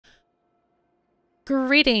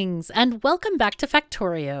Greetings and welcome back to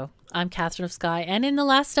Factorio. I'm KatherineOfSky, and in the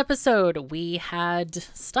last episode we had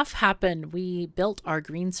stuff happen. We built our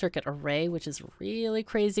green circuit array, which is really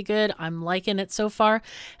crazy good. I'm liking it so far,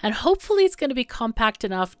 and hopefully it's going to be compact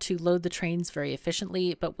enough to load the trains very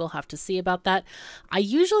efficiently, but we'll have to see about that. I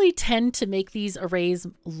usually tend to make these arrays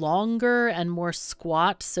longer and more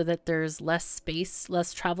squat so that there's less space,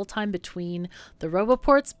 less travel time between the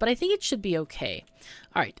roboports, but I think it should be okay.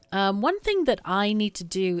 All right, one thing that I need to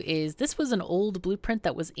do is, this was an old blueprint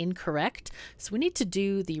that was incorrect, so we need to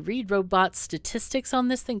do the read robot statistics on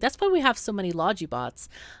this thing. That's why we have so many Logibots,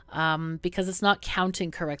 because it's not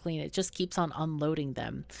counting correctly and it just keeps on unloading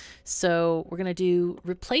them. So we're going to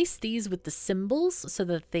replace these with the symbols so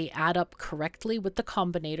that they add up correctly with the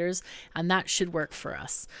combinators, and that should work for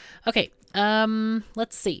us. Okay,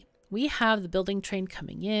 let's see. We have the building train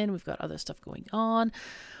coming in. We've got other stuff going on.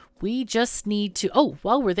 We just need to, oh,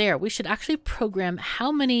 while we're there, we should actually program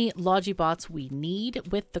how many Logibots we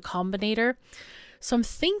need with the combinator. So I'm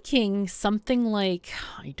thinking something like,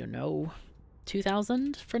 I don't know,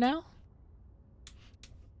 2,000 for now.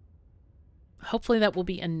 Hopefully that will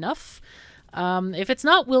be enough. If it's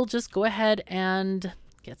not, we'll just go ahead and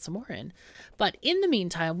get some more in. But in the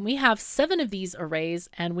meantime, we have 7 of these arrays,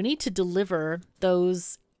 and we need to deliver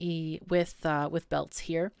those with belts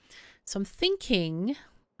here. So I'm thinking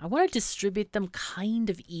I want to distribute them kind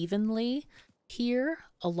of evenly here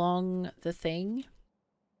along the thing.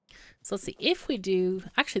 So let's see if we do,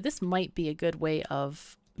 actually this might be a good way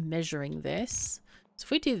of measuring this. So if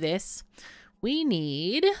we do this, we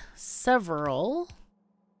need several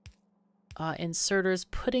inserters,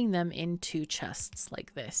 putting them into chests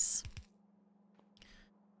like this.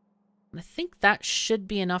 And I think that should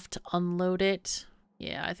be enough to unload it.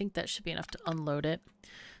 Yeah, I think that should be enough to unload it.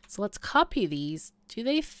 So let's copy these. Do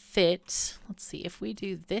they fit? Let's see, if we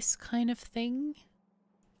do this kind of thing,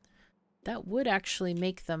 that would actually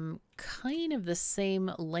make them kind of the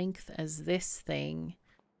same length as this thing,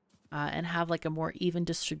 and have like a more even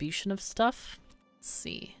distribution of stuff. Let's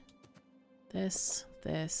see. This,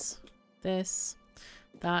 this, this.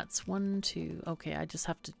 That's 1, 2. Okay, I just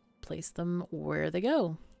have to place them where they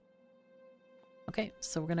go. Okay,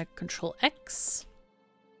 so we're gonna Control X.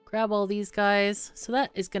 Grab all these guys. So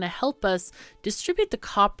that is going to help us distribute the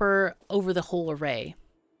copper over the whole array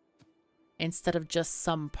instead of just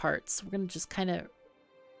some parts. We're going to just kind of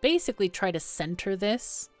basically try to center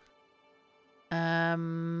this.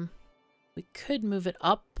 We could move it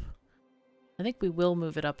up. I think we will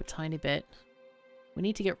move it up a tiny bit. We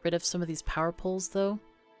need to get rid of some of these power poles though.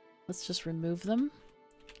 Let's just remove them.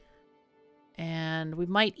 And we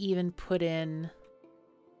might even put in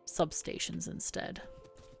substations instead.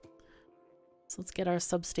 So let's get our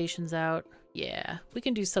substations out. Yeah, we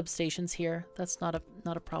can do substations here. That's not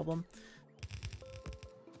a problem.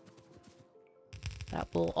 That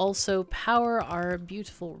will also power our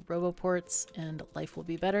beautiful roboports and life will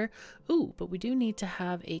be better. Ooh, but we do need to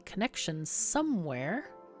have a connection somewhere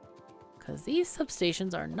because these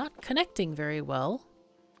substations are not connecting very well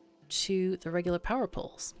to the regular power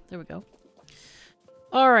poles. There we go.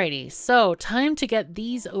 Alrighty, so time to get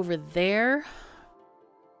these over there.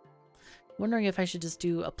 Wondering if I should just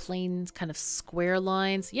do a plain kind of square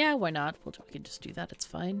lines. Yeah, why not? We can just do that. It's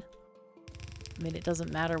fine. I mean, it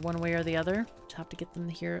doesn't matter one way or the other. Just have to get them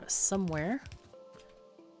here somewhere.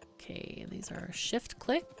 Okay, these are shift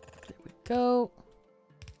click. There we go.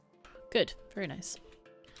 Good. Very nice.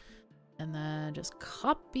 And then just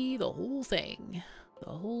copy the whole thing. The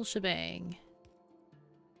whole shebang.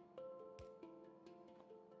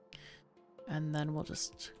 And then we'll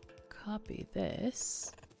just copy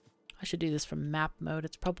this. I should do this from map mode.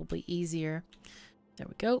 It's probably easier. There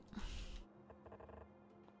we go.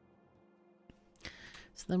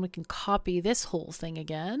 So then we can copy this whole thing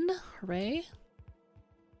again. Hooray.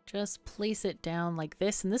 Just place it down like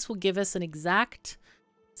this, and this will give us an exact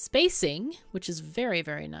spacing, which is very,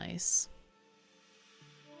 very nice.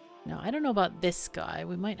 Now, I don't know about this guy.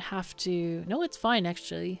 We might have to... No, it's fine,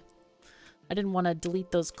 actually. I didn't want to delete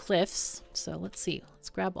those cliffs. So let's see. Let's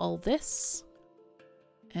grab all this.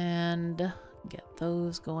 And get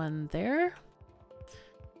those going there.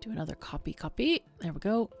 Do another copy. There we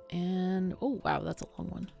go. And oh wow, that's a long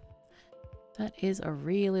one. That is a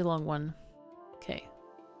really long one. Okay.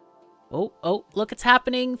 Oh, look, it's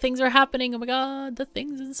happening. Things are happening. Oh my god, the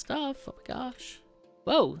things and stuff. Oh my gosh.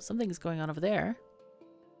 Whoa, something's going on over there.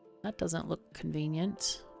 That doesn't look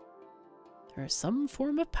convenient. There's some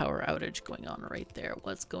form of power outage going on right there.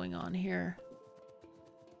 What's going on here?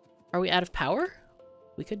 Are we out of power?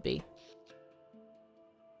 We could be.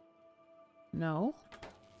 No.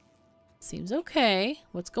 Seems okay.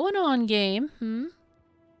 What's going on, game?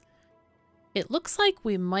 It looks like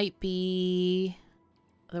we might be...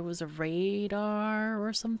 There was a radar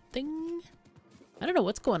or something. I don't know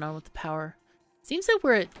what's going on with the power. Seems like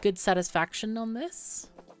we're at good satisfaction on this,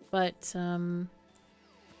 but I don't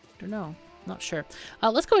know. Not sure.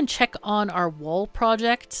 Let's go and check on our wall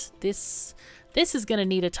project. This is going to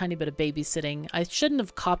need a tiny bit of babysitting. I shouldn't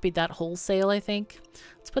have copied that wholesale, I think.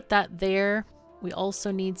 Let's put that there. We also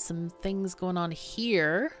need some things going on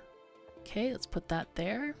here. Okay, let's put that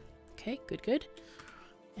there. Okay, good, good.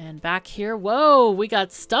 And back here, whoa, we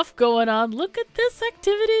got stuff going on. Look at this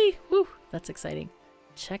activity. Woo, that's exciting.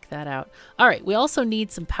 Check that out. All right, we also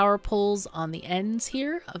need some power poles on the ends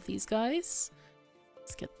here of these guys.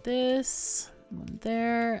 Let's get this one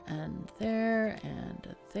there and there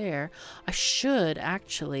and there. I should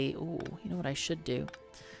actually, ooh, you know what I should do?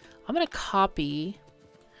 I'm gonna copy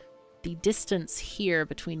the distance here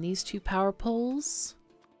between these two power poles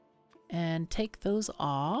and take those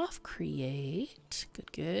off. Create.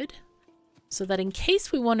 Good, good. So that in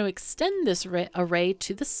case we want to extend this array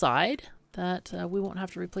to the side, that we won't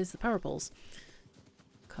have to replace the power poles.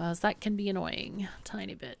 Because that can be annoying. A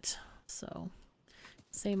tiny bit. So,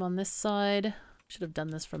 same on this side. Should have done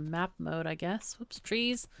this from map mode, I guess. Whoops,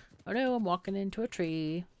 trees. Oh no, I'm walking into a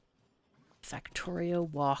tree. Factorio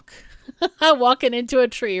walk. Walking into a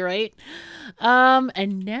tree, right?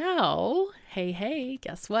 And now, hey,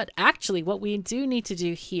 guess what? Actually, what we do need to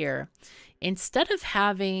do here, instead of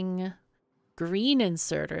having green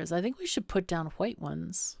inserters, I think we should put down white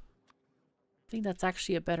ones. I think that's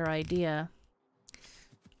actually a better idea.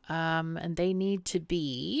 And they need to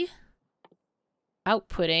be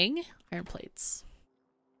outputting iron plates.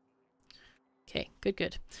 Okay, good,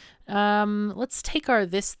 good. Let's take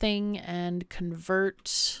this thing and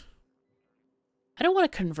convert. I don't want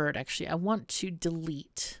to convert, actually. I want to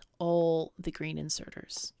delete all the green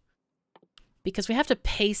inserters. Because we have to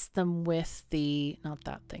paste them with the... Not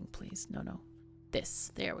that thing, please. No.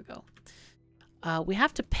 This. There we go. We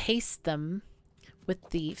have to paste them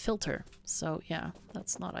with the filter. So, yeah,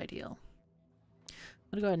 that's not ideal. I'm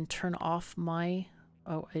going to go ahead and turn off my...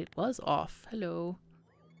 Oh, it was off. Hello.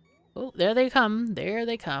 Oh, there they come. There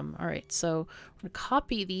they come. All right, so I'm going to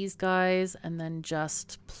copy these guys and then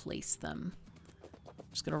just place them. I'm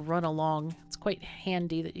just going to run along. It's quite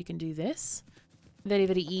handy that you can do this. Very,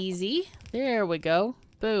 very easy. There we go.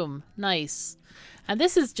 Boom. Nice. And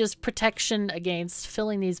this is just protection against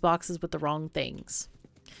filling these boxes with the wrong things.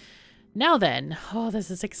 Now then. Oh, this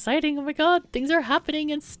is exciting. Oh my god. Things are happening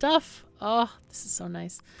and stuff. Oh, this is so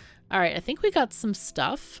nice. All right, I think we got some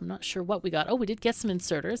stuff. I'm not sure what we got. Oh, we did get some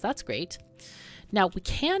inserters. That's great. Now, we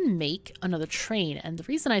can make another train. And the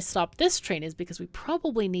reason I stopped this train is because we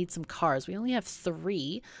probably need some cars. We only have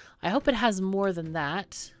 3. I hope it has more than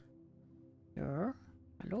that. Here.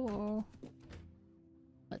 Hello.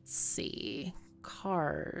 Let's see.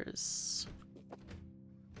 Cars.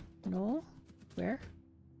 No? Where?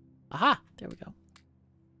 Aha! There we go.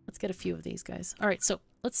 Let's get a few of these guys. All right, so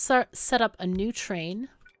let's set up a new train.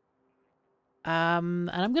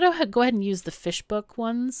 And I'm going to go ahead and use the fish book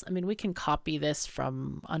ones. I mean, we can copy this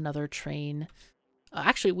from another train.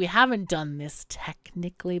 Actually, we haven't done this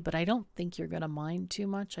technically, but I don't think you're going to mind too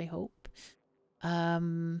much, I hope.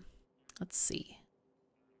 Let's see.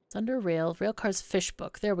 It's under rail cars fish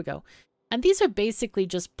book. There we go. And these are basically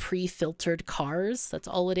just pre-filtered cars. That's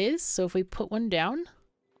all it is. So if we put one down,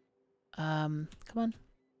 come on.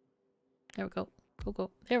 There we go.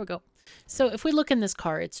 Go. There we go. So if we look in this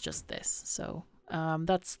car, it's just this. So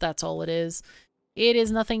that's all it is. It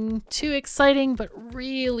is nothing too exciting, but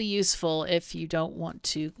really useful if you don't want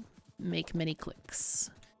to make many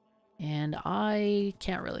clicks. And I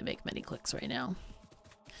can't really make many clicks right now.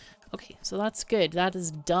 Okay, so that's good. That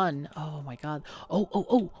is done. Oh my god.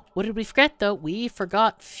 Oh. What did we forget though? We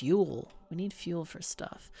forgot fuel. We need fuel for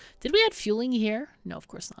stuff. Did we add fueling here? No, of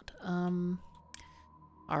course not.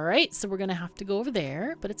 All right, so we're going to have to go over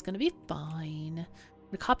there, but it's going to be fine. I'm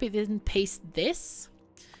going to copy this and paste this.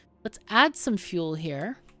 Let's add some fuel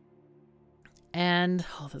here. And,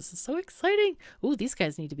 oh, this is so exciting. Ooh, these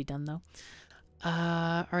guys need to be done, though.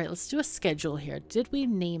 All right, let's do a schedule here. Did we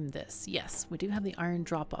name this? Yes, we do have the iron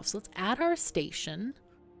drop-off. So let's add our station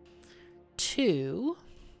to...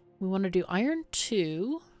 We want to do iron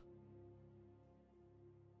 2.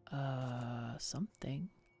 Something.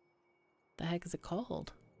 The heck is it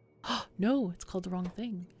called? No, it's called the wrong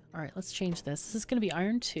thing. All right, let's change this. This is going to be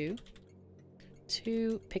iron 2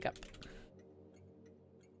 to pickup.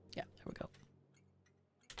 Yeah, there we go.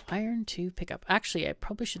 Iron 2 pickup. Actually, I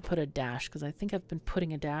probably should put a dash because I think I've been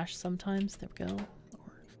putting a dash sometimes. There we go.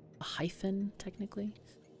 Or a hyphen, technically.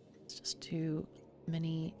 Let's just do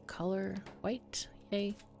mini color white.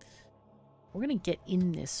 Yay. We're going to get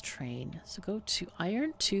in this train. So go to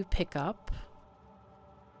iron to pick up.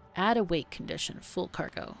 Add a weight condition, full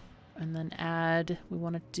cargo. And then add, we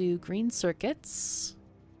want to do green circuits.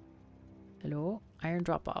 Hello, iron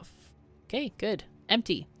drop off. Okay, good.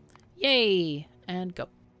 Empty. Yay! And go.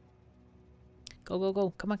 Go, go,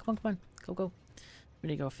 go. Come on, come on, come on. Go, go. We're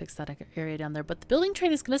going to go fix that area down there. But the building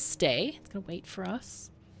train is going to stay. It's going to wait for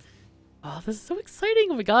us. Oh, this is so exciting.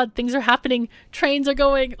 Oh my god, things are happening. Trains are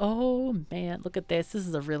going. Oh man, look at this. This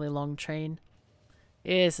is a really long train.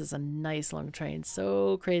 This is a nice long train.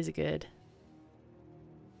 So crazy good.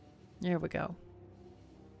 There we go.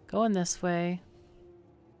 Going this way.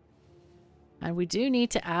 And we do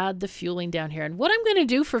need to add the fueling down here. And what I'm going to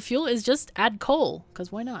do for fuel is just add coal.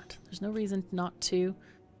 Because why not? There's no reason not to.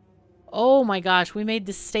 Oh my gosh, we made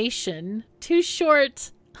the station too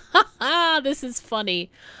short. Haha, this is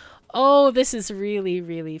funny. Oh, this is really,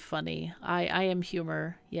 really funny. I am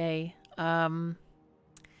humor. Yay.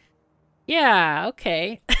 Yeah,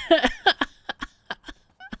 okay.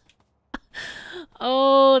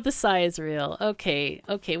 Oh, the sigh is real. Okay,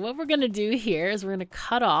 okay. What we're going to do here is we're going to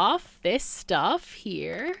cut off this stuff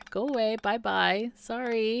here. Go away. Bye-bye.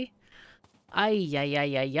 Sorry. Ay, ay,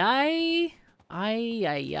 ay, ay, ay. Ay,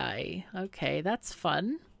 ay, ay. Okay, that's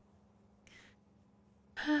fun.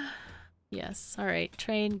 Yes. All right.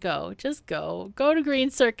 Train, go. Just go. Go to green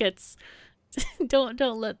circuits. Don't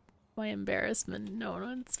let my embarrassment.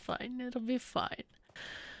 No, it's fine. It'll be fine.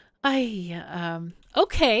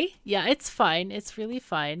 Okay. Yeah, it's fine. It's really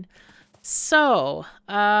fine. So,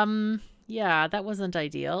 yeah, that wasn't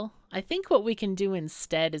ideal. I think what we can do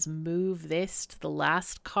instead is move this to the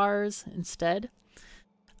last cars instead.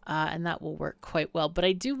 And that will work quite well. But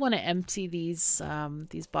I do want to empty these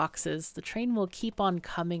boxes. The train will keep on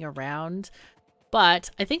coming around.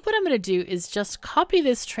 But I think what I'm going to do is just copy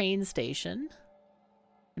this train station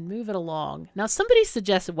and move it along. Now, somebody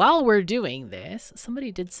suggested, while we're doing this,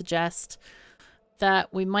 somebody did suggest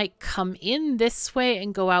that we might come in this way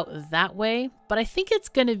and go out that way. But I think it's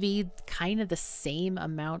going to be kind of the same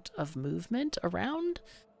amount of movement around.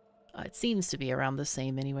 It seems to be around the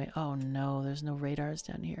same anyway. Oh no, there's no radars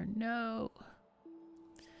down here. No.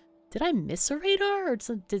 Did I miss a radar or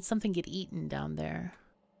did something get eaten down there?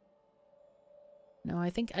 No, I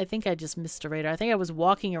think I just missed a radar. I think I was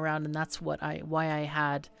walking around and that's why I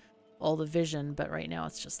had all the vision, but right now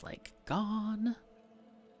it's just like gone.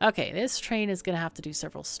 Okay, this train is going to have to do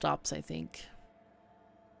several stops, I think.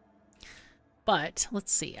 But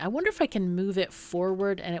let's see. I wonder if I can move it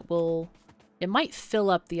forward and it might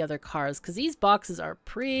fill up the other cars because these boxes are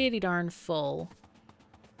pretty darn full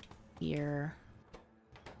here.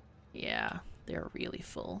 Yeah, they're really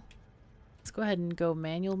full. Let's go ahead and go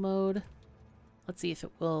manual mode. Let's see if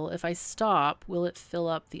it will, if I stop, will it fill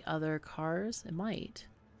up the other cars? It might.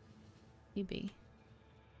 Maybe.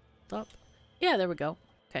 Stop. Yeah, there we go.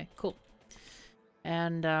 Okay, cool.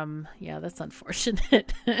 And, yeah, that's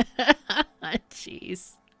unfortunate.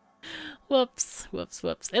 Jeez. Whoops, whoops,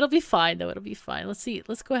 whoops. It'll be fine, though. It'll be fine. Let's see.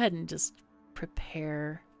 Let's go ahead and just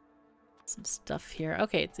prepare some stuff here.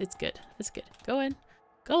 Okay, it's good. It's good. Go in.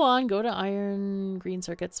 Go on. Go to iron, green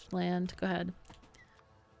circuits land. Go ahead.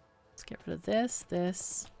 Let's get rid of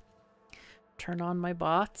this. Turn on my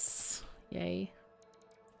bots. Yay.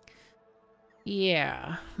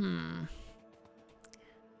 Yeah.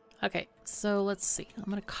 Okay, so let's see. I'm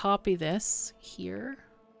going to copy this here.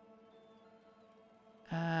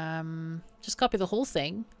 Just copy the whole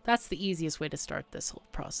thing. That's the easiest way to start this whole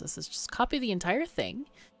process, is just copy the entire thing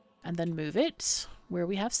and then move it where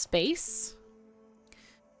we have space.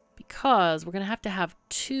 Because we're going to have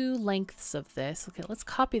two lengths of this. Okay, let's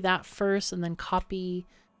copy that first and then copy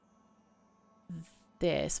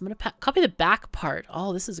this. I'm going to copy the back part.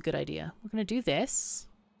 Oh, this is a good idea. We're going to do this.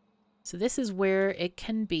 So this is where it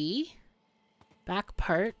can be. Back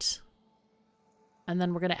part. And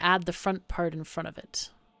then we're going to add the front part in front of it.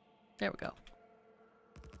 There we go.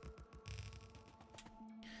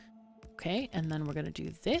 Okay, and then we're going to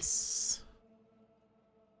do this.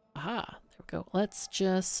 Aha, there we go. Let's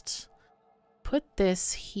just put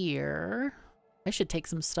this here. I should take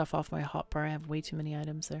some stuff off my hotbar. I have way too many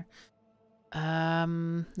items there.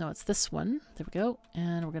 No, it's this one. There we go.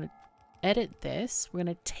 And we're going to edit this. We're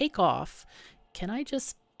going to take off. Can I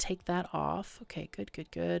just take that off? Okay, good, good,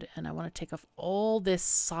 good. And I want to take off all this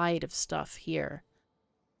side of stuff here.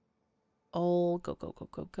 All go, go, go,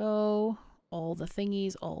 go, go. All the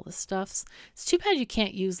thingies, all the stuffs. It's too bad you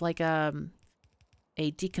can't use like a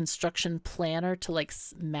deconstruction planner to like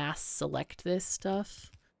mass select this stuff.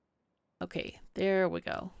 Okay, there we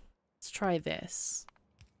go. Let's try this.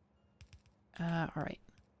 All right,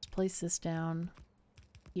 let's place this down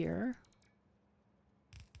here.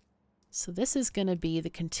 So this is going to be the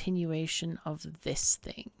continuation of this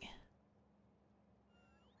thing.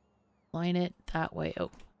 Line it that way.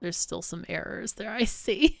 Oh, there's still some errors there, I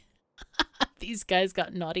see. These guys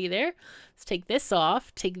got naughty there. Let's take this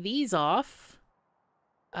off. Take these off.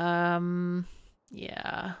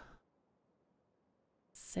 Yeah.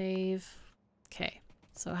 Save. Okay,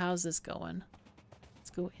 so how's this going? Let's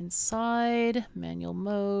go inside. Manual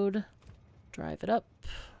mode. Drive it up.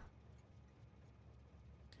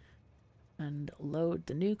 And load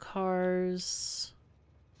the new cars.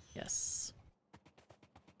 Yes.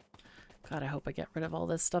 God, I hope I get rid of all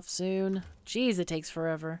this stuff soon. Jeez, it takes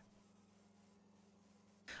forever.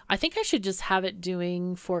 I think I should just have it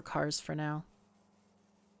doing 4 cars for now.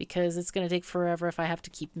 Because it's going to take forever if I have to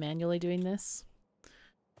keep manually doing this.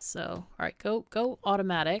 So, alright, go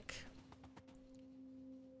automatic.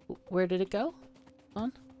 Where did it go?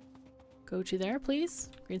 On. Go to there, please.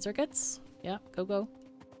 Green circuits. Yeah, go.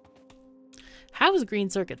 How is green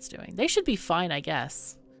circuits doing? They should be fine, I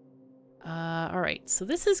guess. Alright, so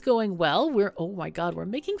this is going well. Oh my god, we're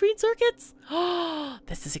making green circuits? Oh,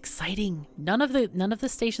 this is exciting. None of the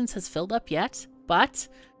stations has filled up yet, but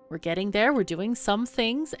we're getting there. We're doing some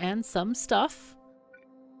things and some stuff.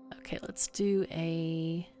 Okay, let's do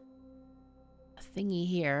a thingy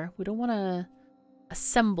here. We don't want to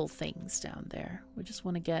assemble things down there. We just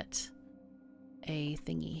want to get a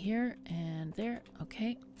thingy here and there.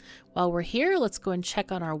 Okay. While we're here, let's go and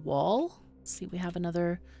check on our wall. See, we have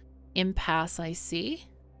another impasse, I see.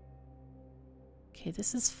 Okay,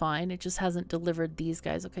 this is fine. It just hasn't delivered these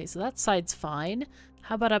guys. Okay, so that side's fine.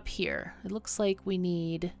 How about up here? It looks like we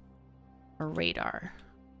need a radar.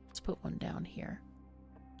 Let's put one down here.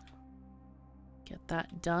 Get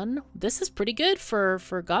that done. This is pretty good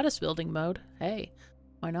for goddess building mode. Hey,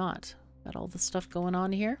 why not? Got all the stuff going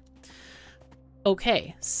on here.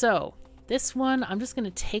 Okay, so this one, I'm just going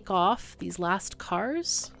to take off these last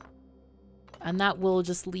cars. And that will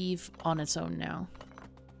just leave on its own now.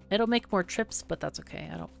 It'll make more trips, but that's okay.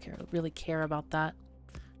 I don't really care about that.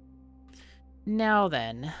 Now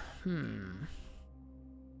then,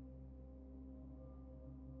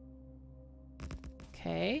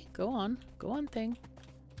 Okay, go on thing.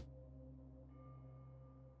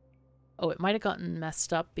 Oh, it might have gotten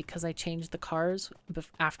messed up because I changed the cars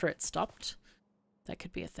after it stopped. That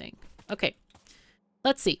could be a thing. Okay,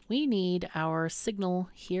 let's see. We need our signal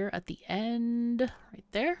here at the end, right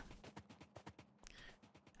there.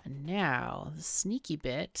 And now the sneaky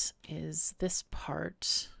bit is this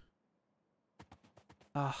part.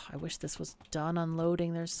 Oh, I wish this was done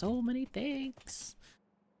unloading. There's so many things.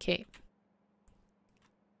 Okay.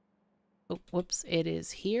 Oh, whoops, it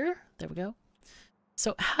is here. There we go.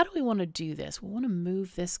 So how do we want to do this? We want to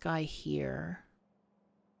move this guy here.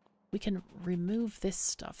 We can remove this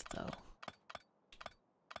stuff though.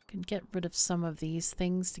 We can get rid of some of these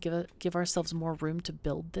things to give ourselves more room to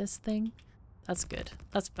build this thing. That's good.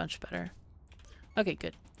 That's much better. Okay,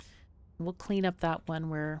 good. We'll clean up that when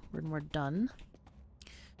we're done.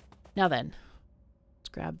 Now then, let's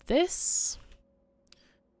grab this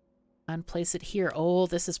and place it here. Oh,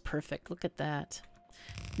 this is perfect. Look at that.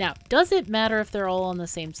 Now, does it matter if they're all on the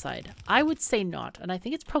same side? I would say not, and I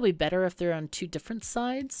think it's probably better if they're on 2 different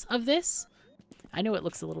sides of this. I know it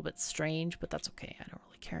looks a little bit strange, but that's okay. I don't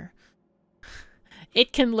really care.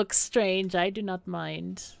 It can look strange. I do not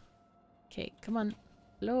mind. Okay, come on.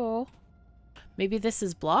 Hello? Maybe this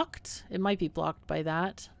is blocked? It might be blocked by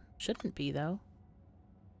that. Shouldn't be, though.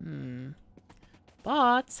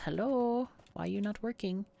 Bots, hello? Why are you not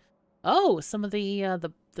working? Oh, some of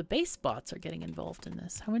the base bots are getting involved in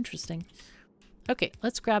this. How interesting. Okay,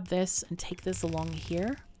 let's grab this and take this along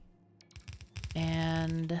here.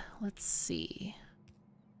 And let's see.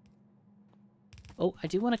 Oh, I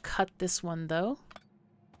do want to cut this one, though.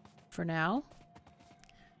 For now.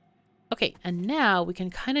 Okay, and now we can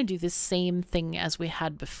kind of do the same thing as we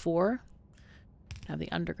had before. Have the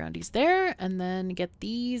undergroundies there, and then get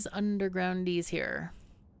these undergroundies here.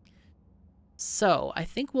 So, I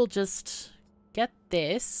think we'll just get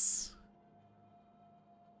this.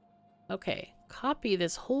 Okay, copy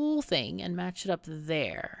this whole thing and match it up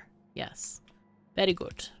there. Yes, very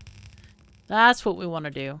good. That's what we want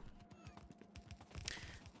to do.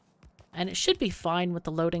 And it should be fine with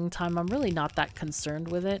the loading time. I'm really not that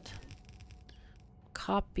concerned with it.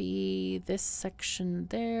 Copy this section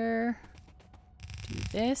there. Do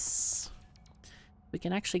this. We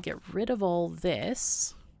can actually get rid of all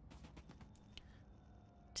this.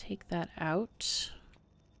 Take that out.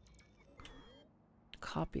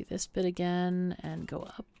 Copy this bit again and go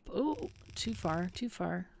up. Oh, too far, too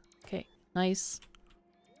far. Okay, Nice.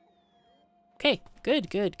 Okay, good,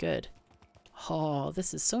 good, good. Oh,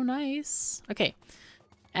 this is so nice. Okay,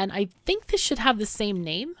 and I think this should have the same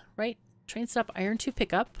name, right? Train stop iron to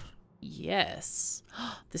pick up. Yes.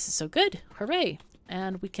 This is so good. Hooray.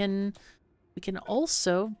 And we can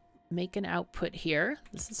also make an output here.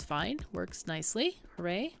 This is fine. Works nicely.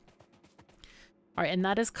 Hooray. All right, and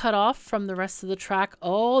that is cut off from the rest of the track.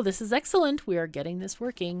 Oh, this is excellent. We are getting this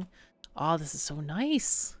working. Oh, this is so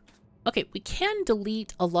nice. Okay, we can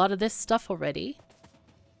delete a lot of this stuff already.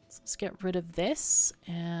 So let's get rid of this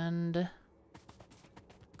and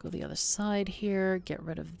go the other side here. Get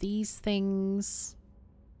rid of these things.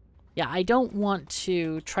 Yeah, I don't want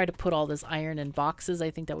to try to put all this iron in boxes. I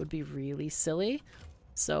think that would be really silly.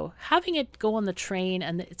 So having it go on the train,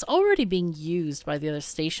 and it's already being used by the other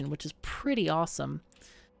station, which is pretty awesome.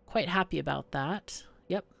 Quite happy about that.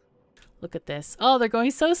 Yep. Look at this. Oh, they're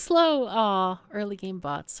going so slow. Aw, early game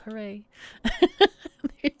bots. Hooray.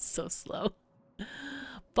 They're so slow.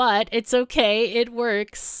 But it's okay. It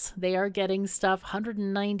works. They are getting stuff.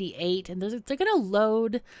 198. And they're going to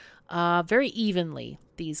load very evenly,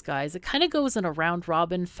 these guys. It kind of goes in a round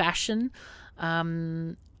robin fashion.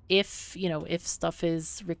 If, you know, if stuff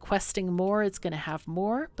is requesting more, it's going to have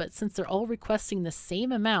more. But since they're all requesting the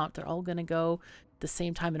same amount, they're all going to go at the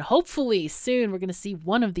same time. And hopefully soon we're going to see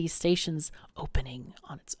one of these stations opening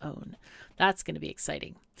on its own. That's going to be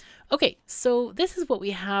exciting. Okay, so this is what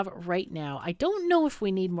we have right now. I don't know if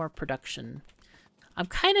we need more production. I'm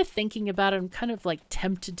kind of thinking about it. I'm kind of like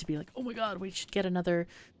tempted to be like, oh my God, we should get another,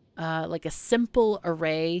 like a simple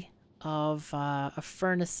array of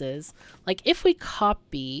furnaces. Like if we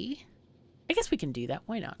copy, I guess we can do that.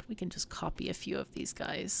 Why not? We can just copy a few of these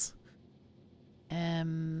guys.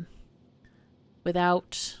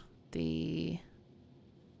 Without the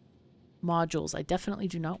modules. I definitely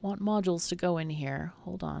do not want modules to go in here.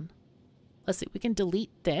 Hold on. Let's see. We can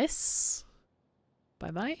delete this.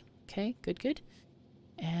 Bye-bye. Okay, good, good.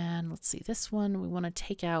 And let's see. This one, we want to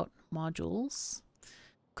take out modules.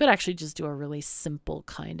 Could actually just do a really simple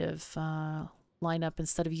kind of lineup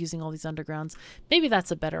instead of using all these undergrounds. Maybe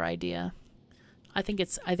that's a better idea. I think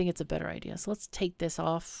it's a better idea. So let's take this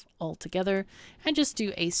off altogether and just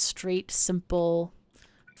do a straight, simple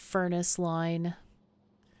furnace line.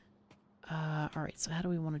 All right, so how do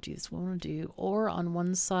we want to do this? We want to do ore on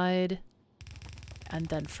one side and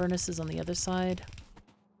then furnaces on the other side.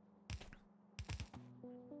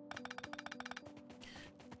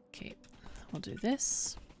 Okay, we'll do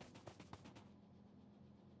this.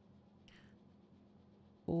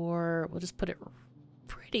 Or we'll just put it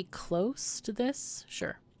pretty close to this.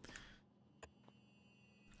 Sure.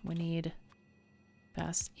 We need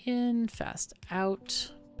fast in, fast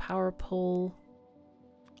out, power pole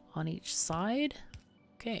on each side.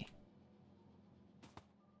 Okay.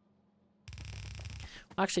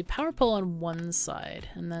 Well, actually, power pole on one side,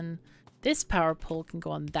 and then this power pole can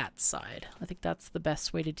go on that side. I think that's the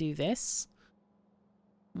best way to do this.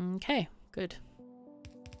 Okay, good.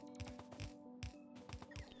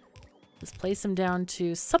 Let's place them down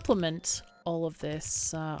to supplement all of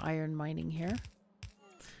this iron mining here.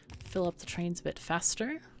 Fill up the trains a bit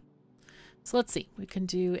faster. So let's see. We can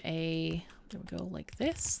do a... There we go, like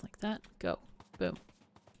this, like that. Go. Boom.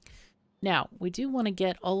 Now, we do want to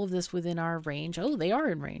get all of this within our range. Oh, they are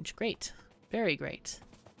in range. Great. Very great.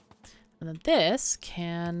 And then this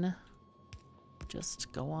can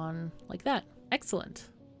just go on like that. Excellent.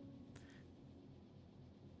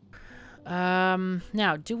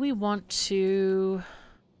 Now, do we want to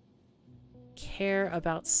care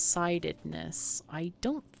about sidedness? I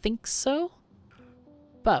don't think so.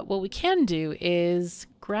 But what we can do is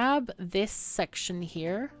grab this section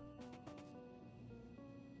here,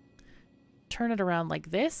 turn it around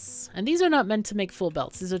like this, and these are not meant to make full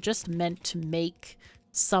belts. These are just meant to make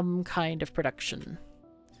some kind of production.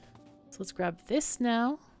 So let's grab this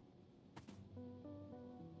now.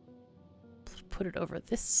 Put it over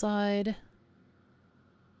this side.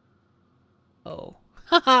 Oh,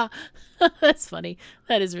 haha, that's funny.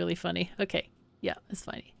 That is really funny. Okay, yeah, that's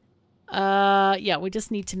funny. Yeah, we just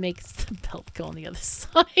need to make the belt go on the other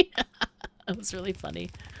side. That was really funny.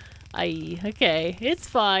 Okay, it's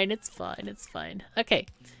fine, it's fine, it's fine. Okay,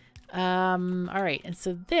 all right, and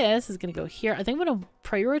so this is gonna go here. I think I'm gonna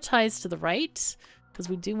prioritize to the right because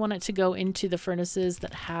we do want it to go into the furnaces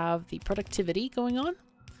that have the productivity going on.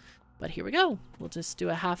 But here we go. We'll just do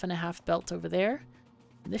a half and a half belt over there.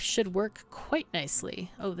 This should work quite nicely.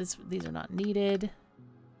 Oh, these are not needed.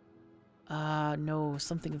 No,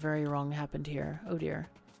 something very wrong happened here. Oh dear.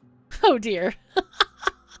 Oh dear.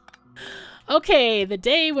 Okay, the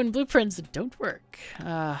day when blueprints don't work.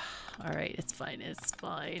 All right, it's fine. It's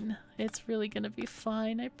fine. It's really gonna be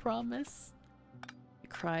fine. I promise. The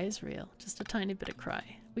cry is real. Just a tiny bit of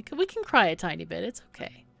cry. We can cry a tiny bit. It's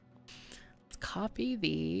okay. Let's copy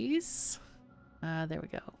these. There we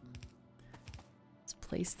go. Let's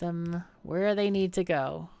place them where they need to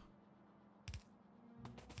go.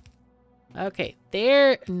 Okay,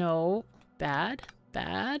 there. No, bad.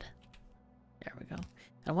 There we go.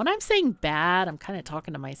 And when I'm saying bad, I'm kind of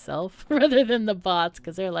talking to myself rather than the bots,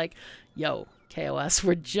 because they're like, yo, KOS,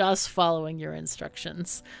 we're just following your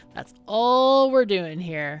instructions. That's all we're doing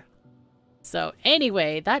here. So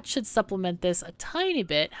anyway, that should supplement this a tiny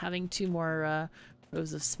bit, having 2 more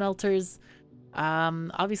rows of smelters.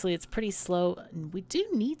 Obviously, it's pretty slow. And we do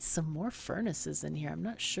need some more furnaces in here. I'm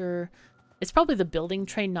not sure. It's probably the building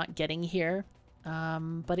train not getting here.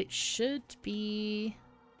 But it should be...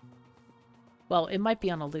 Well, it might be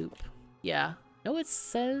on a loop. Yeah. No, it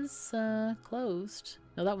says closed.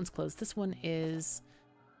 No, that one's closed. This one is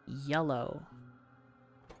yellow.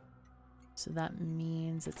 So that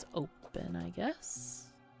means it's open, I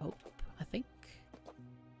guess. Oh, I think.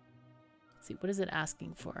 Let's see, what is it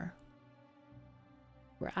asking for?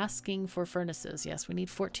 We're asking for furnaces. Yes, we need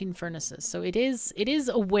 14 furnaces. So it is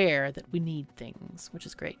aware that we need things, which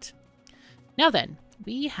is great. Now then,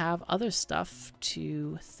 we have other stuff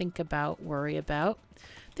to think about, worry about.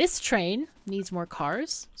 This train needs more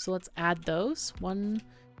cars, so let's add those. 1,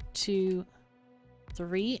 2,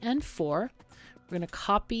 3, and 4. We're going to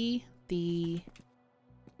copy the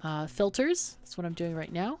filters. That's what I'm doing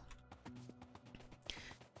right now.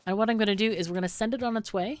 And what I'm going to do is we're going to send it on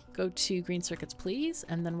its way. Go to green circuits, please.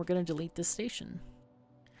 And then we're going to delete this station.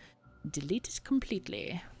 Delete it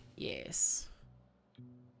completely. Yes.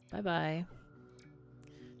 Bye-bye.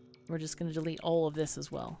 We're just going to delete all of this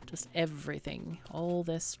as well. Just everything. All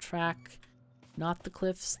this track. Not the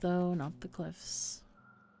cliffs, though. Not the cliffs.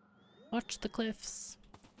 Watch the cliffs.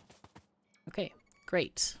 Okay,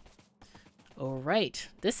 great. All right.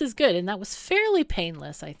 This is good. And that was fairly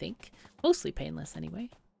painless, I think. Mostly painless, anyway.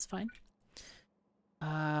 It's fine.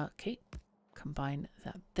 Okay. Combine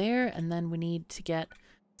that there. And then we need to get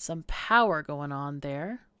some power going on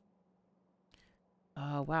there.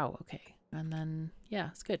 Wow. Okay. And then,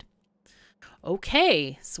 yeah, it's good.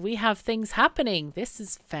 Okay, so we have things happening. This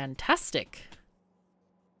is fantastic.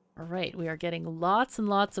 All right, we are getting lots and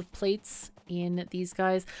lots of plates in these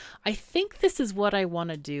guys. I think this is what I want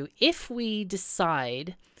to do. If we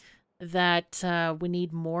decide that we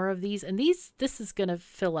need more of these, and this is going to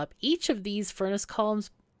fill up. Each of these furnace columns,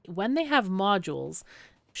 when they have modules,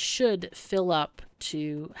 should fill up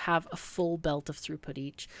to have a full belt of throughput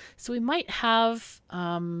each. So we might have 2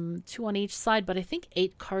 on each side, but I think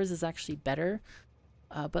 8 cars is actually better.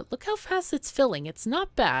 But look how fast it's filling. It's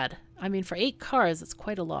not bad. I mean, for 8 cars, it's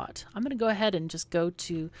quite a lot. I'm going to go ahead and just go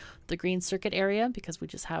to the green circuit area because we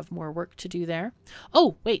just have more work to do there.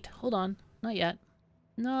 Oh, wait, hold on. Not yet.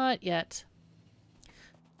 Not yet.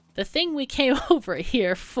 The thing we came over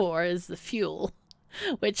here for is the fuel,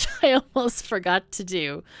 which I almost forgot to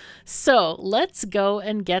do. So let's go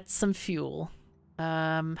and get some fuel.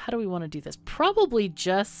 How do we want to do this? Probably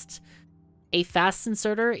just a fast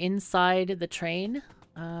inserter inside the train.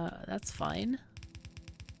 That's fine.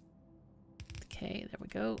 Okay, there we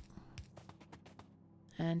go.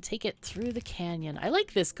 And take it through the canyon. I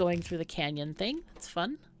like this going through the canyon thing. It's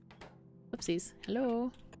fun. Whoopsies.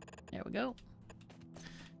 Hello. There we go.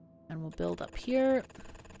 And we'll build up here.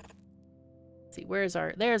 See,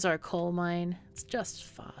 there's our coal mine. It's just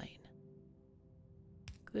fine.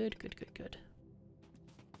 Good.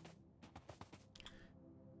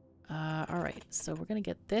 All right, so we're gonna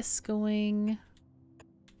get this going.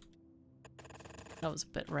 That was a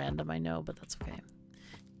bit random, I know, but that's okay.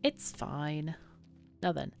 It's fine.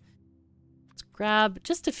 Now then, let's grab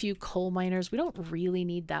just a few coal miners. We don't really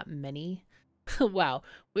need that many. Wow,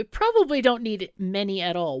 we probably don't need many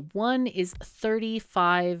at all. One is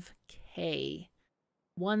 35K.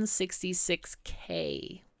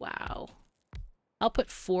 166K. Wow. I'll put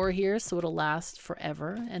 4 here so it'll last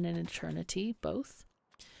forever and an eternity, both.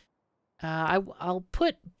 I'll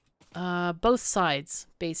put both sides,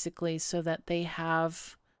 basically, so that they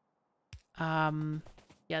have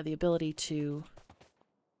yeah, the ability to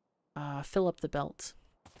fill up the belt.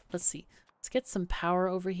 Let's see. Let's get some power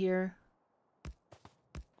over here.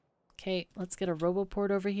 Okay, let's get a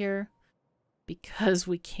roboport over here because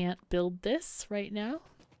we can't build this right now.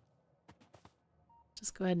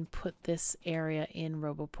 Just go ahead and put this area in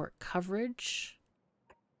roboport coverage.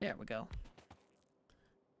 There we go.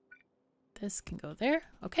 This can go there.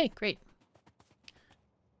 Okay, great.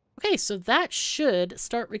 Okay, so that should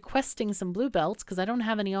start requesting some blue belts because I don't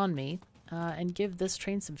have any on me. and give this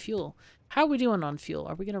train some fuel. How are we doing on fuel?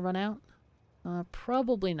 Are we going to run out?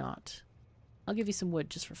 Probably not. I'll give you some wood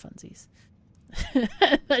just for funsies.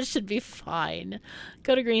 That should be fine.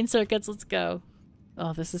 Go to green circuits. Let's go.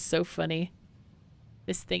 Oh, this is so funny.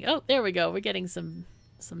 This thing. Oh, there we go. We're getting some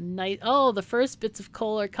nice. Oh, the first bits of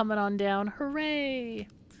coal are coming on down. Hooray!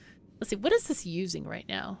 Let's see. What is this using right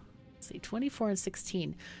now? Let's see. 24 and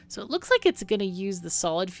 16. So it looks like it's going to use the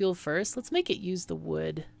solid fuel first. Let's make it use the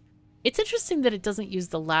wood. It's interesting that it doesn't use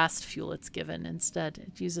the last fuel it's given. Instead,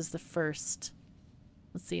 it uses the first.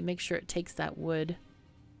 Let's see. Make sure it takes that wood.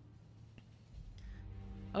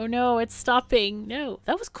 Oh no, it's stopping. No,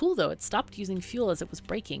 that was cool though. It stopped using fuel as it was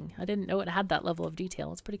braking. I didn't know it had that level of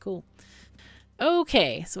detail. It's pretty cool.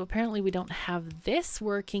 Okay, so apparently we don't have this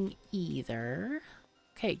working either.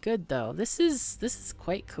 Okay, good though. This is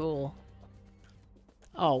quite cool.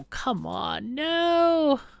 Oh, come on.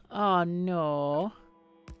 No. Oh no.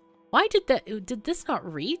 Why did this not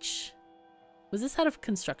reach? Was this out of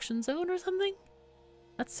construction zone or something?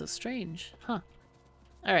 That's so strange. Huh.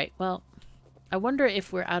 All right, well, I wonder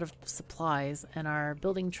if we're out of supplies and our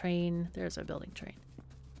building train... There's our building train.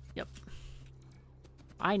 Yep.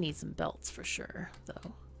 I need some belts for sure,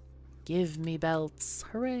 though. Give me belts.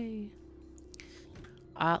 Hooray.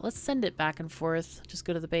 Let's send it back and forth. Just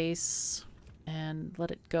go to the base and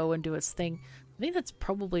let it go and do its thing. I think that's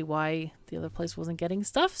probably why the other place wasn't getting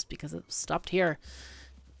stuff. It's because it stopped here.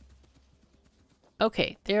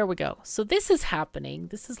 Okay, there we go. So this is happening.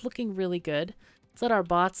 This is looking really good. Let's let our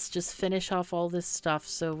bots just finish off all this stuff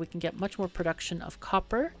so we can get much more production of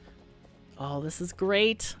copper. Oh, this is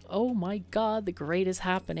great. Oh my god, the great is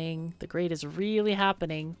happening. The great is really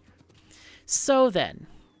happening. So then,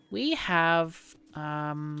 we have...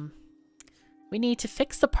 we need to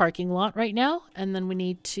fix the parking lot right now, and then we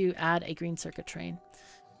need to add a green circuit train.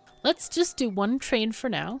 Let's just do one train for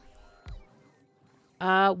now.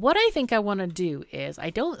 What I think I want to do is, I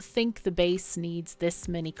don't think the base needs this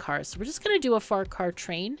many cars. So we're just going to do a 4-car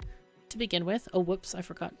train to begin with. Oh, whoops, I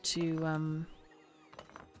forgot to,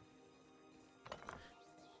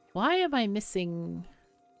 Why am I missing...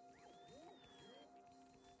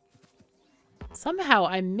 Somehow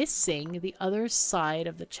I'm missing the other side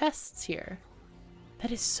of the chests here.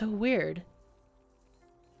 That is so weird.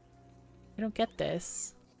 I don't get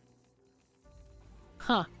this.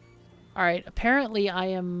 Huh. Alright, apparently I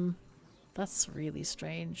am... That's really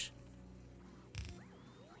strange.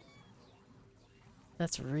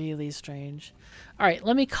 That's really strange. Alright,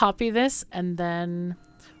 let me copy this and then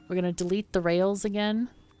we're gonna delete the rails again.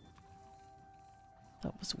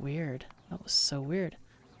 That was weird. That was so weird.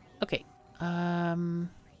 Okay. Oh,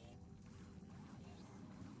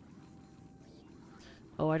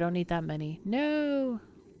 I don't need that many. No!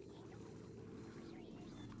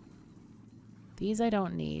 These I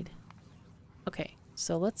don't need. Okay,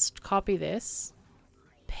 so let's copy this.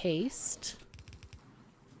 Paste.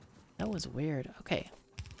 That was weird. Okay,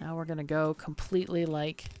 now we're gonna go completely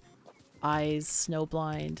like eyes,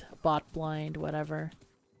 snowblind, bot blind, whatever.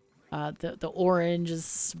 The orange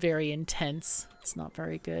is very intense. It's not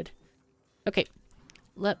very good. Okay,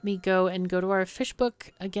 let me go to our fish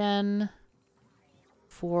book again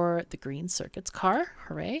for the green circuits car.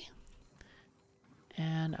 Hooray.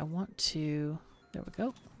 And I want to... There we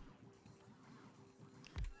go.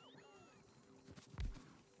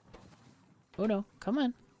 Oh no, come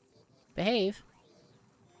on. Behave.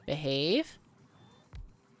 Behave.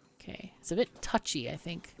 Okay, it's a bit touchy, I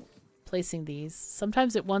think, placing these.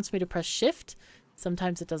 Sometimes it wants me to press shift.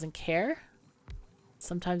 Sometimes it doesn't care.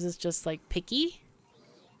 Sometimes it's just like picky.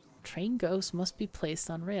 Train ghost must be placed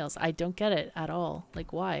on rails. I don't get it at all.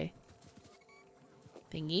 Like, why?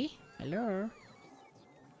 Thingy? Hello?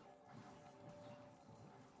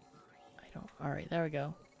 I don't... Alright, there we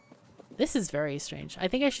go. This is very strange. I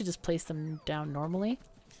think I should just place them down normally.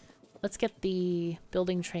 Let's get the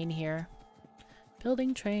building train here.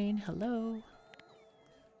 Building train, hello.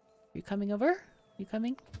 You coming over? You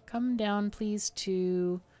coming? Come down, please,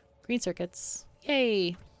 to green circuits.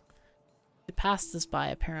 Yay! It passed us by,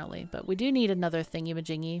 apparently. But we do need another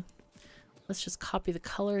thingy-majingy. Let's just copy the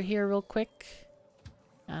color here real quick.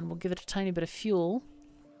 And we'll give it a tiny bit of fuel.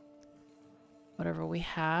 Whatever we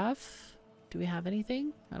have. Do we have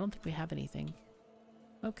anything? I don't think we have anything.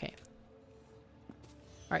 Okay.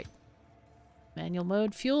 Alright. Manual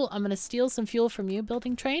mode. Fuel. I'm going to steal some fuel from you,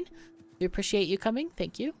 building train. We appreciate you coming.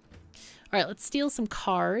 Thank you. Alright, let's steal some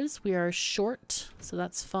cars. We are short, so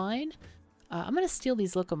that's fine. I'm going to steal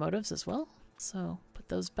these locomotives as well. So, put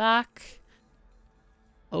those back.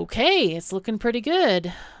 Okay, it's looking pretty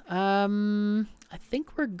good. I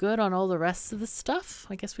think we're good on all the rest of the stuff.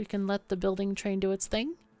 I guess we can let the building train do its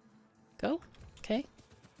thing. Go. Okay.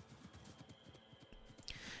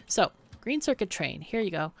 So, green circuit train. Here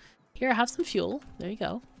you go. Here, have some fuel. There you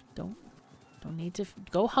go. Don't need to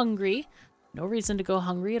go hungry. No reason to go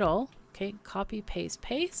hungry at all. Okay, copy, paste,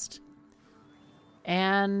 paste.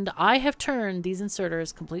 And I have turned these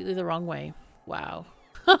inserters completely the wrong way. Wow.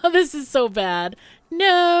 This is so bad.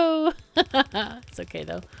 No! It's okay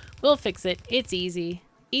though. We'll fix it. It's easy.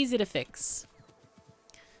 Easy to fix.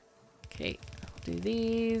 Okay, do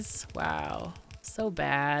these. Wow. So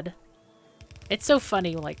bad. It's so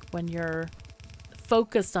funny, like, when you're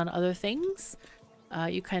focused on other things,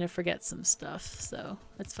 you kind of forget some stuff. So,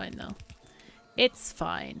 it's fine though. It's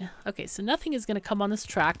fine. Okay, so nothing is going to come on this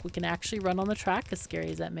track. We can actually run on the track, as scary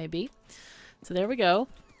as that may be. So there we go.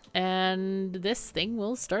 And this thing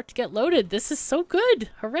will start to get loaded. This is so good.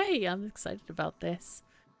 Hooray. I'm excited about this.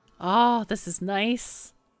 Oh, this is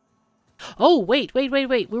nice. Oh, wait. We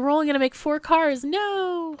were only going to make 4 cars.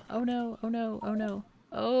 No. Oh, no. Oh, no. Oh, no.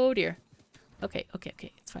 Oh, dear. Okay.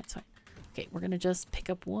 It's fine. Okay, we're going to just pick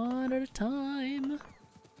up one at a time.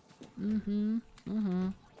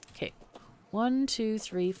 Okay. 1, 2,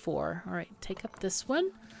 3, 4. All right, take up this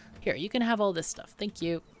one. Here, you can have all this stuff. Thank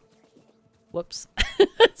you. Whoops.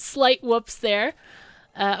 Slight whoops there.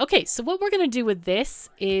 Okay, so what we're going to do with this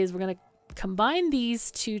is we're going to combine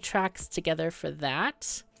these 2 tracks together for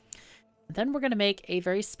that. Then we're going to make a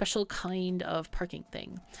very special kind of parking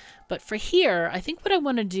thing. But for here, I think what I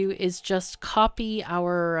want to do is just copy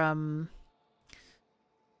our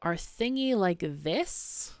thingy like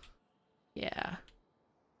this. Yeah.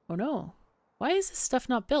 Oh no. Why is this stuff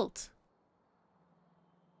not built?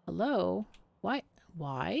 Hello? Why?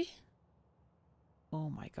 Oh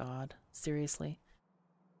my god. Seriously.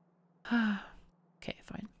 Okay,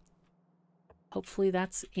 fine. Hopefully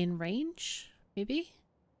that's in range, maybe?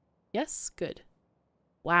 Yes? Good.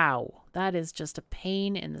 Wow. That is just a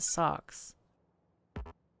pain in the socks.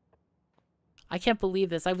 I can't believe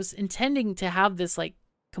this. I was intending to have this, like,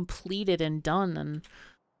 completed and done and...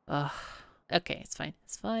 Okay, it's fine.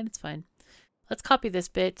 It's fine. Let's copy this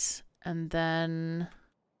bit and then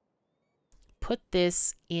put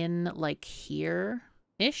this in like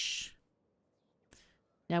here-ish.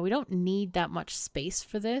 Now we don't need that much space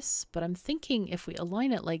for this, but I'm thinking if we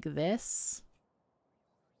align it like this.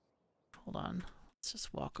 Hold on. Let's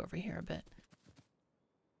just walk over here a bit.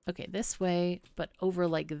 Okay, this way, but over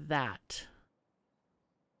like that.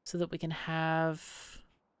 So that we can have...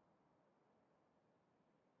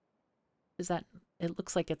 Is that... It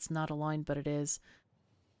looks like it's not aligned, but it is.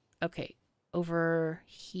 Okay, over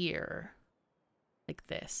here. Like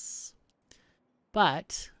this.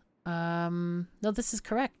 But, no, this is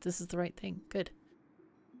correct. This is the right thing. Good.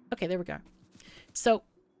 Okay, there we go. So,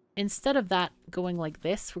 instead of that going like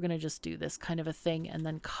this, we're going to just do this kind of a thing and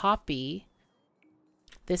then copy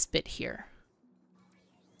this bit here.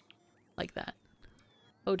 Like that.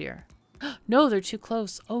 Oh dear. No, they're too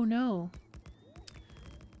close. Oh no.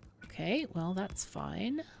 Okay, well, that's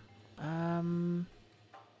fine. Darn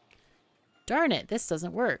it, this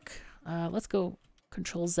doesn't work. Let's go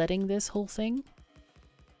Control-Zetting this whole thing.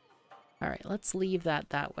 All right, let's leave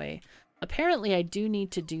that way. Apparently, I do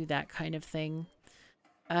need to do that kind of thing.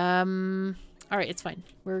 All right, it's fine.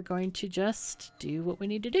 We're going to just do what we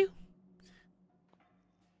need to do.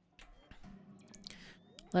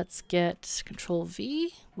 Let's get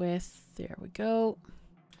Control-V with, there we go.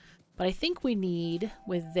 But I think we need,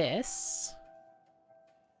 with this,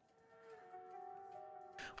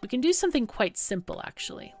 we can do something quite simple,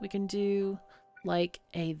 actually. We can do like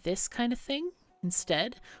this kind of thing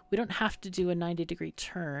instead. We don't have to do a 90-degree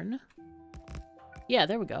turn. Yeah,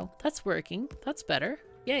 there we go. That's working. That's better.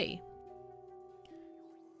 Yay.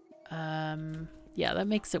 Yeah, that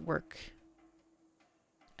makes it work.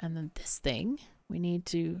 And then this thing, we need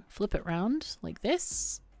to flip it round like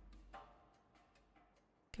this.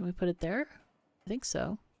 Can we put it there? I think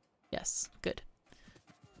so. Yes, good.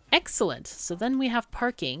 Excellent. So then we have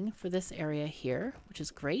parking for this area here, which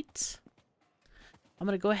is great. I'm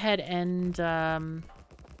going to go ahead and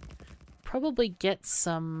probably get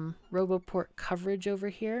some RoboPort coverage over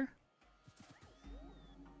here.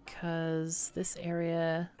 Because this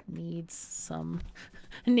area needs some...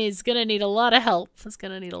 It's going to need a lot of help. It's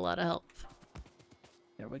going to need a lot of help.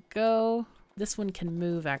 There we go. This one can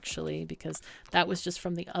move, actually, because that was just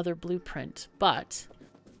from the other blueprint. But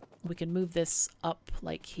we can move this up,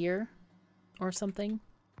 like here, or something.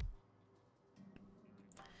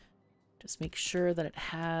 Just make sure that it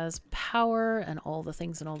has power and all the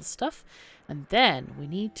things and all the stuff. And then we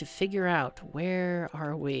need to figure out, where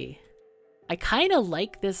are we? I kind of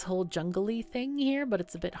like this whole jungly thing here, but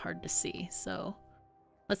it's a bit hard to see. So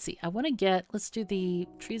let's see. I want to get, let's do the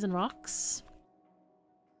trees and rocks.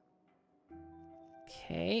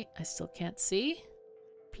 Okay, I still can't see.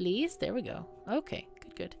 Please, there we go. Okay,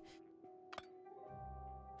 good, good.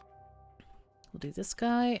 We'll do this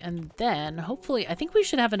guy, and then hopefully, I think we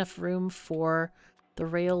should have enough room for the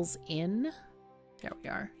rails in. There we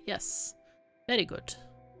are. Yes. Very good.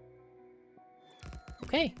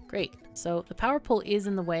 Okay, great. So the power pole is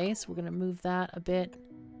in the way, so we're going to move that a bit.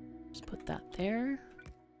 Just put that there.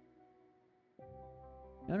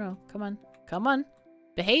 No, no, come on. Come on.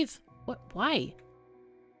 Behave. What? Why?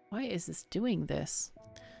 Why is this doing this?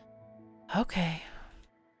 Okay.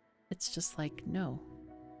 It's just like, no.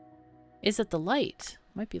 Is it the light?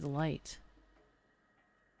 Might be the light.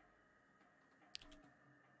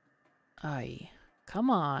 Aye. Come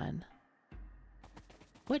on.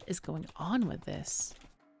 What is going on with this?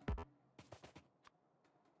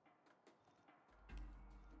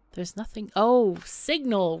 There's nothing. Oh,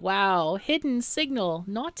 signal. Wow. Hidden signal.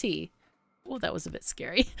 Naughty. Oh, that was a bit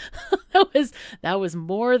scary. that was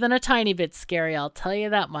more than a tiny bit scary. I'll tell you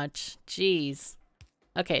that much. Jeez.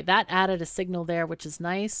 Okay, that added a signal there, which is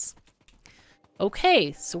nice.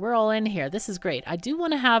 Okay, so we're all in here. This is great. I do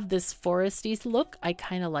want to have this foresty look. I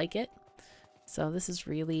kind of like it. So this is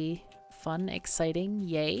really fun, exciting.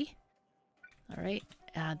 Yay. All right,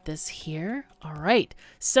 add this here. All right,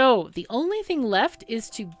 so the only thing left is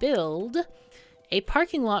to build a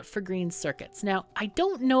parking lot for green circuits. Now, I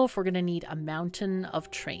don't know if we're going to need a mountain of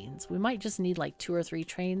trains. We might just need like 2 or 3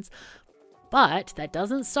 trains. But that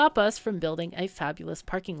doesn't stop us from building a fabulous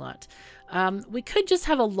parking lot. We could just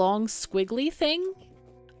have a long squiggly thing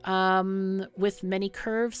with many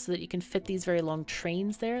curves so that you can fit these very long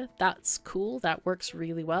trains there. That's cool. That works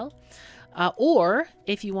really well. Or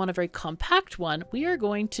if you want a very compact one, we are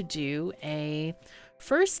going to do a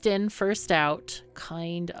first in, first out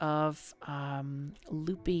kind of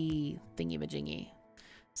loopy thingy-majingy.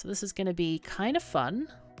 So this is going to be kind of fun,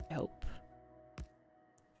 I hope.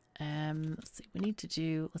 Let's see, we need to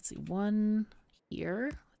do, let's see, one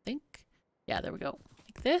here, I think. Yeah, there we go.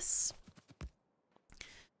 Like this.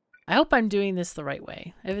 I hope I'm doing this the right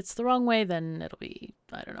way. If it's the wrong way, then it'll be,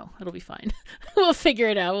 I don't know, it'll be fine. We'll figure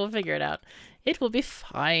it out. We'll figure it out. It will be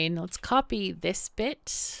fine. Let's copy this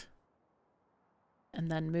bit and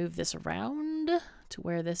then move this around to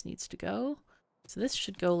where this needs to go. So this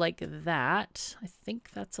should go like that. I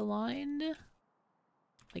think that's aligned.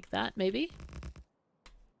 Like that, maybe.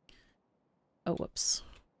 Oh, whoops.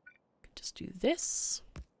 Could just do this.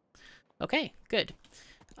 Okay, good.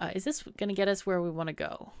 Is this going to get us where we want to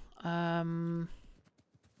go?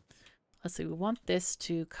 Let's see. We want this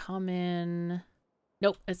to come in.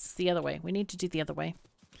 Nope, it's the other way. We need to do the other way.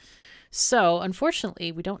 So,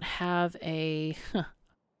 unfortunately, we don't have a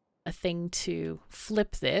thing to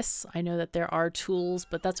flip this. I know that there are tools,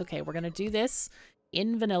 but that's okay. We're going to do this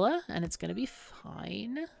in vanilla, and it's going to be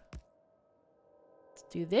fine.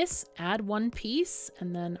 Do this, add one piece,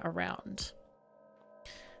 and then around.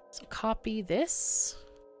 So copy this.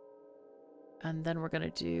 And then we're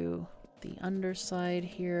going to do the underside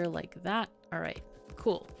here like that. All right,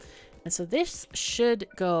 cool. And so this should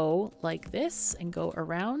go like this and go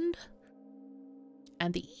around.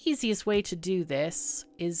 And the easiest way to do this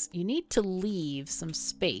is you need to leave some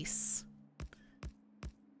space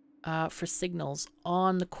for signals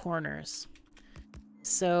on the corners.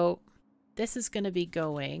 So this is going to be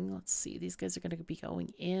going, let's see, these guys are going to be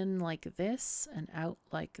going in like this and out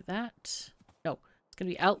like that. No, it's going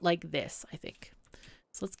to be out like this, I think.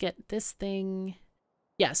 So let's get this thing.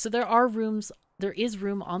 Yeah, so there is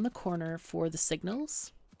room on the corner for the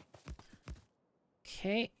signals.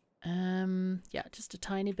 Okay, yeah, just a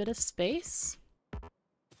tiny bit of space.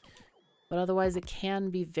 But otherwise it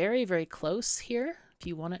can be very, very close here if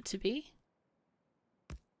you want it to be.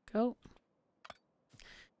 Go.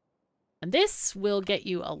 And this will get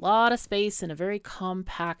you a lot of space in a very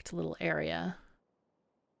compact little area.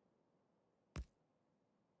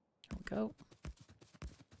 There we go.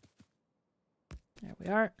 There we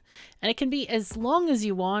are. And it can be as long as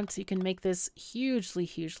you want. You can make this hugely,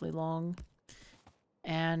 hugely long.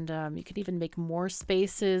 And you can even make more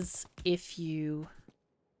spaces if you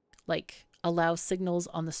like allow signals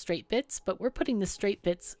on the straight bits. But we're putting the straight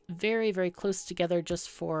bits very, very close together just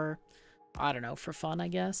for, I don't know, for fun, I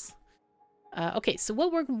guess. Okay, so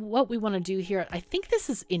what we want to do here, I think this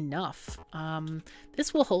is enough.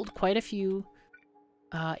 This will hold quite a few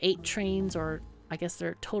 8 trains, or I guess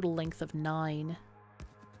their total length of 9.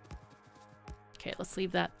 Okay, let's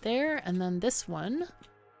leave that there, and then this one,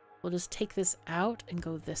 we'll just take this out and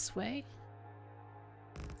go this way.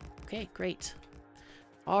 Okay, great.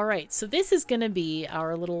 All right, so this is going to be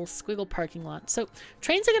our little squiggle parking lot. So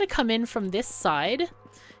trains are going to come in from this side.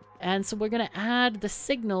 And so we're going to add the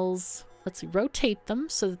signals. Let's see, rotate them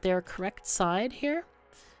so that they're correct side here.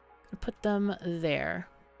 Put them there.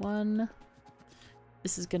 One.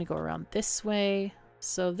 This is going to go around this way.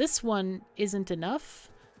 So this one isn't enough,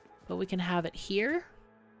 but we can have it here.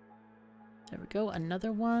 There we go.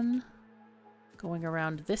 Another one going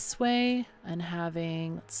around this way and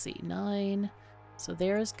having, let's see, 9. So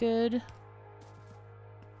there's good.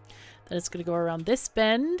 Then it's going to go around this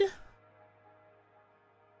bend.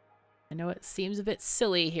 I know it seems a bit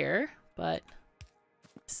silly here, but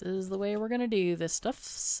this is the way we're going to do the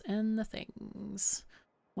stuffs and the things.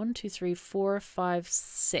 1, 2, 3, 4, 5,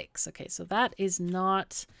 6. Okay, so that is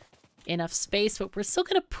not enough space, but we're still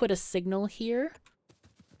going to put a signal here.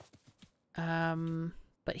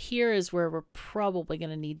 But here is where we're probably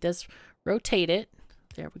going to need this. Rotate it.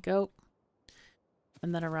 There we go.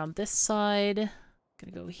 And then around this side,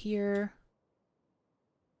 gonna go here.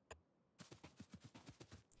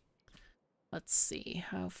 Let's see,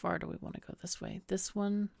 how far do we want to go this way? This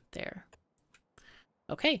one, there.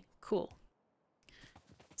 Okay, cool.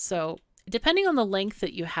 So depending on the length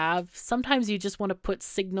that you have, sometimes you just want to put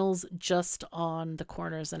signals just on the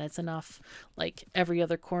corners and it's enough, like every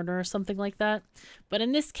other corner or something like that. But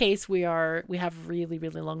in this case, we have really,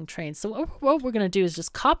 really long trains. So what we're going to do is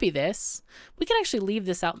just copy this. We can actually leave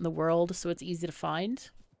this out in the world so it's easy to find.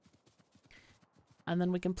 And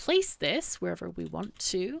then we can place this wherever we want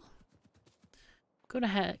to.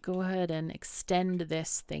 Go ahead and extend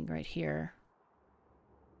this thing right here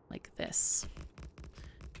like this.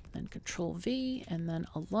 Then Control V and then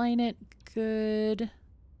align it. Good.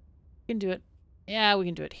 We can do it. Yeah, we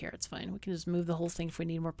can do it here. It's fine. We can just move the whole thing if we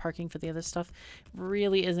need more parking for the other stuff.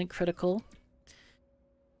 Really isn't critical.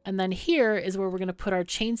 And then here is where we're going to put our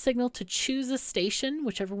chain signal to choose a station,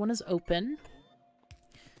 whichever one is open.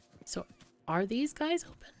 So are these guys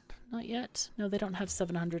open? Not yet. No, they don't have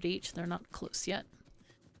 700 each. They're not close yet.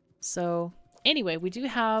 So anyway, we do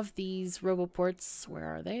have these roboports.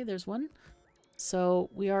 Where are they? There's one. So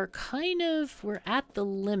we're at the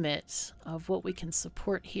limit of what we can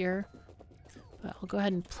support here. But I'll go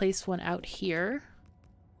ahead and place one out here.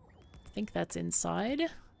 I think that's inside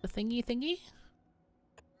the thingy.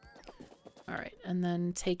 All right, and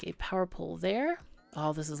then take a power pole there.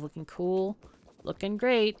 Oh, this is looking cool. Looking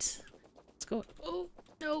great. Let's go. Oh,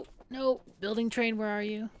 no. Building train, where are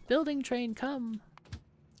you? Building train, come.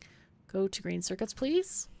 Go to green circuits,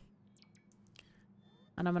 please.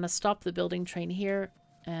 And I'm going to stop the building train here,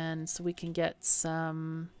 and so we can get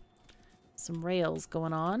some rails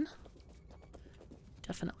going on.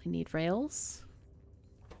 Definitely need rails.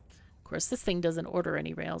 Of course, this thing doesn't order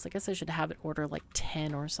any rails. I guess I should have it order like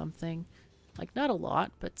 10 or something. Like, not a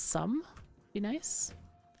lot, but some. Be nice.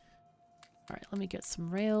 All right, let me get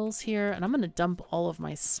some rails here. And I'm going to dump all of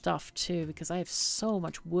my stuff, too, because I have so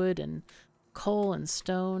much wood and coal and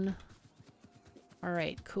stone. All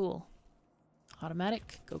right, cool.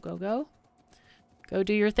 Automatic. Go, go, go. Go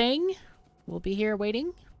do your thing. We'll be here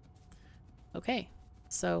waiting. Okay.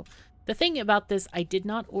 So the thing about this, I did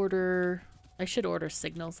not order... I should order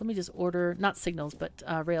signals. Let me just order... Not signals, but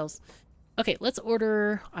rails. Okay, let's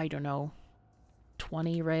order, I don't know,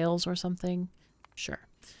 20 rails or something. Sure.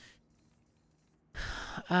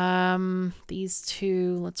 These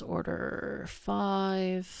two, let's order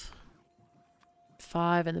 5.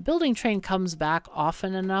 5, and the building train comes back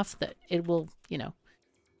often enough that it will, you know,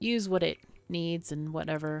 use what it needs and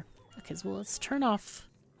whatever. Okay, so let's turn off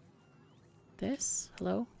this.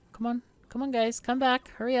 Hello? Come on guys, come back,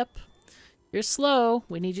 hurry up. You're slow,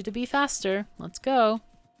 we need you to be faster. Let's go.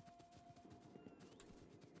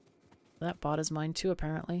 That bot is mine too,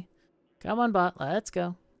 apparently. Come on, bot, let's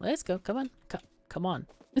go. Let's go, come on. Come on.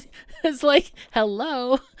 It's like,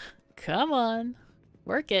 hello. Come on.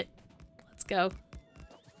 Work it. Let's go.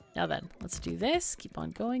 Now then, let's do this. Keep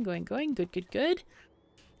on going. Good.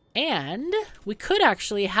 And we could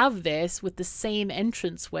actually have this with the same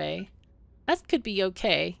entranceway. That could be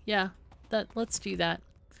okay. Yeah, let's do that.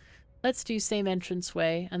 Let's do same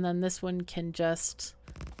entranceway, and then this one can just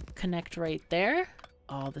connect right there.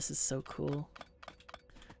 Oh, this is so cool.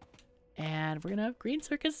 And we're gonna have Green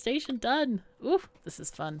Circuit Station done. Ooh, this is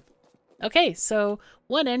fun. Okay, so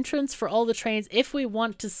one entrance for all the trains. If we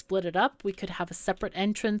want to split it up, we could have a separate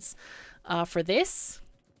entrance for this.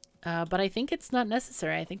 But I think it's not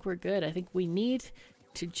necessary. I think we're good. I think we need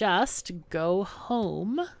to just go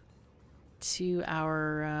home to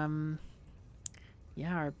our,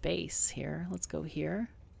 yeah, our base here. Let's go here.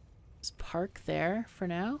 Just park there for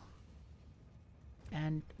now.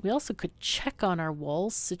 And we also could check on our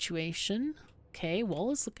walls situation. Okay,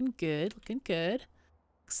 wall is looking good, looking good.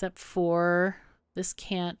 Except for this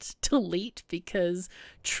can't delete because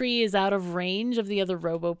tree is out of range of the other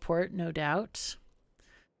RoboPort, no doubt.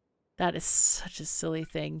 That is such a silly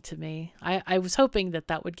thing to me. I was hoping that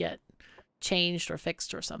that would get changed or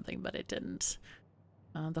fixed or something, but it didn't.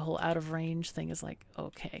 The whole out of range thing is like,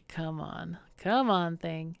 okay, come on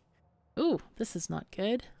thing. Ooh, this is not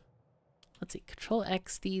good. Let's see, Control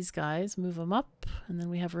X these guys, move them up, and then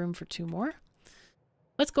we have room for 2 more.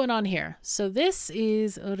 What's going on here? So this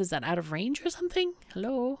is, what is that, out of range or something?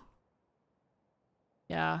 Hello?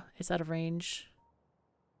 Yeah, it's out of range.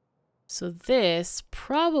 So this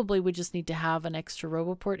probably would just need to have an extra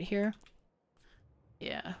RoboPort here.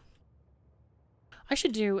 Yeah. I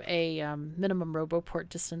should do a minimum RoboPort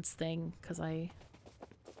distance thing because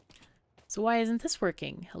So why isn't this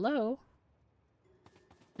working? Hello?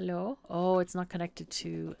 Hello? Oh, it's not connected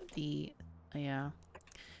to the... Yeah.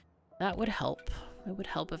 That would help. It would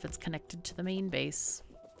help if it's connected to the main base.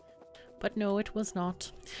 But no, it was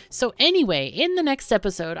not. So anyway, in the next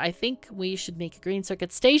episode, I think we should make a green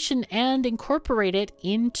circuit station and incorporate it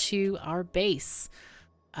into our base.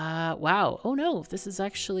 Wow. Oh no, this is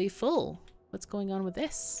actually full. What's going on with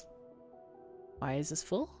this? Why is this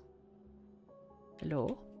full?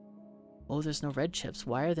 Hello? Oh, there's no red chips.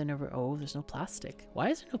 Why are there no... Oh, there's no plastic. Why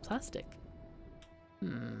is there no plastic?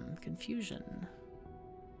 Confusion.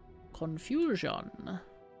 Confusion.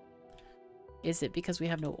 Is it because we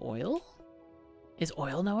have no oil? Is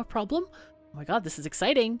oil now a problem? Oh my god, this is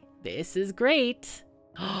exciting. This is great.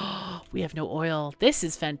 Oh, we have no oil. This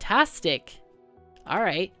is fantastic. All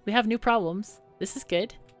right, we have new problems. This is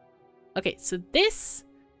good. Okay, so this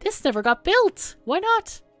never got built. Why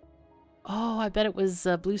not? Oh, I bet it was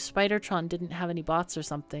Blue Spidertron didn't have any bots or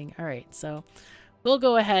something. All right, so we'll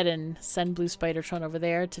go ahead and send Blue Spidertron over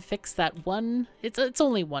there to fix that one. It's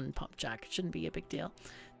only one pump jack. It shouldn't be a big deal.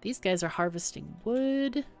 These guys are harvesting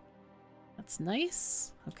wood. That's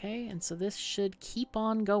nice. Okay, and so this should keep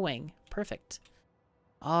on going. Perfect.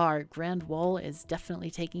 Oh, our grand wall is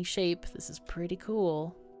definitely taking shape. This is pretty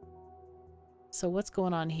cool. So what's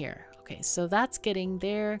going on here? Okay, so that's getting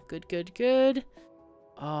there. Good, good, good.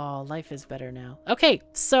 Oh, life is better now. Okay,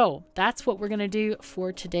 so that's what we're going to do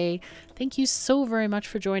for today. Thank you so very much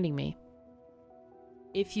for joining me.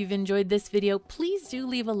 If you've enjoyed this video, please do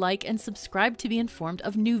leave a like and subscribe to be informed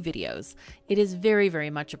of new videos. It is very, very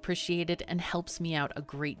much appreciated and helps me out a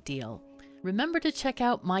great deal. Remember to check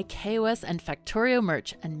out my KOS and Factorio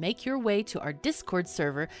merch and make your way to our Discord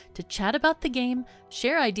server to chat about the game,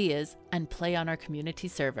 share ideas, and play on our community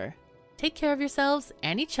server. Take care of yourselves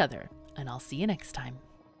and each other, and I'll see you next time.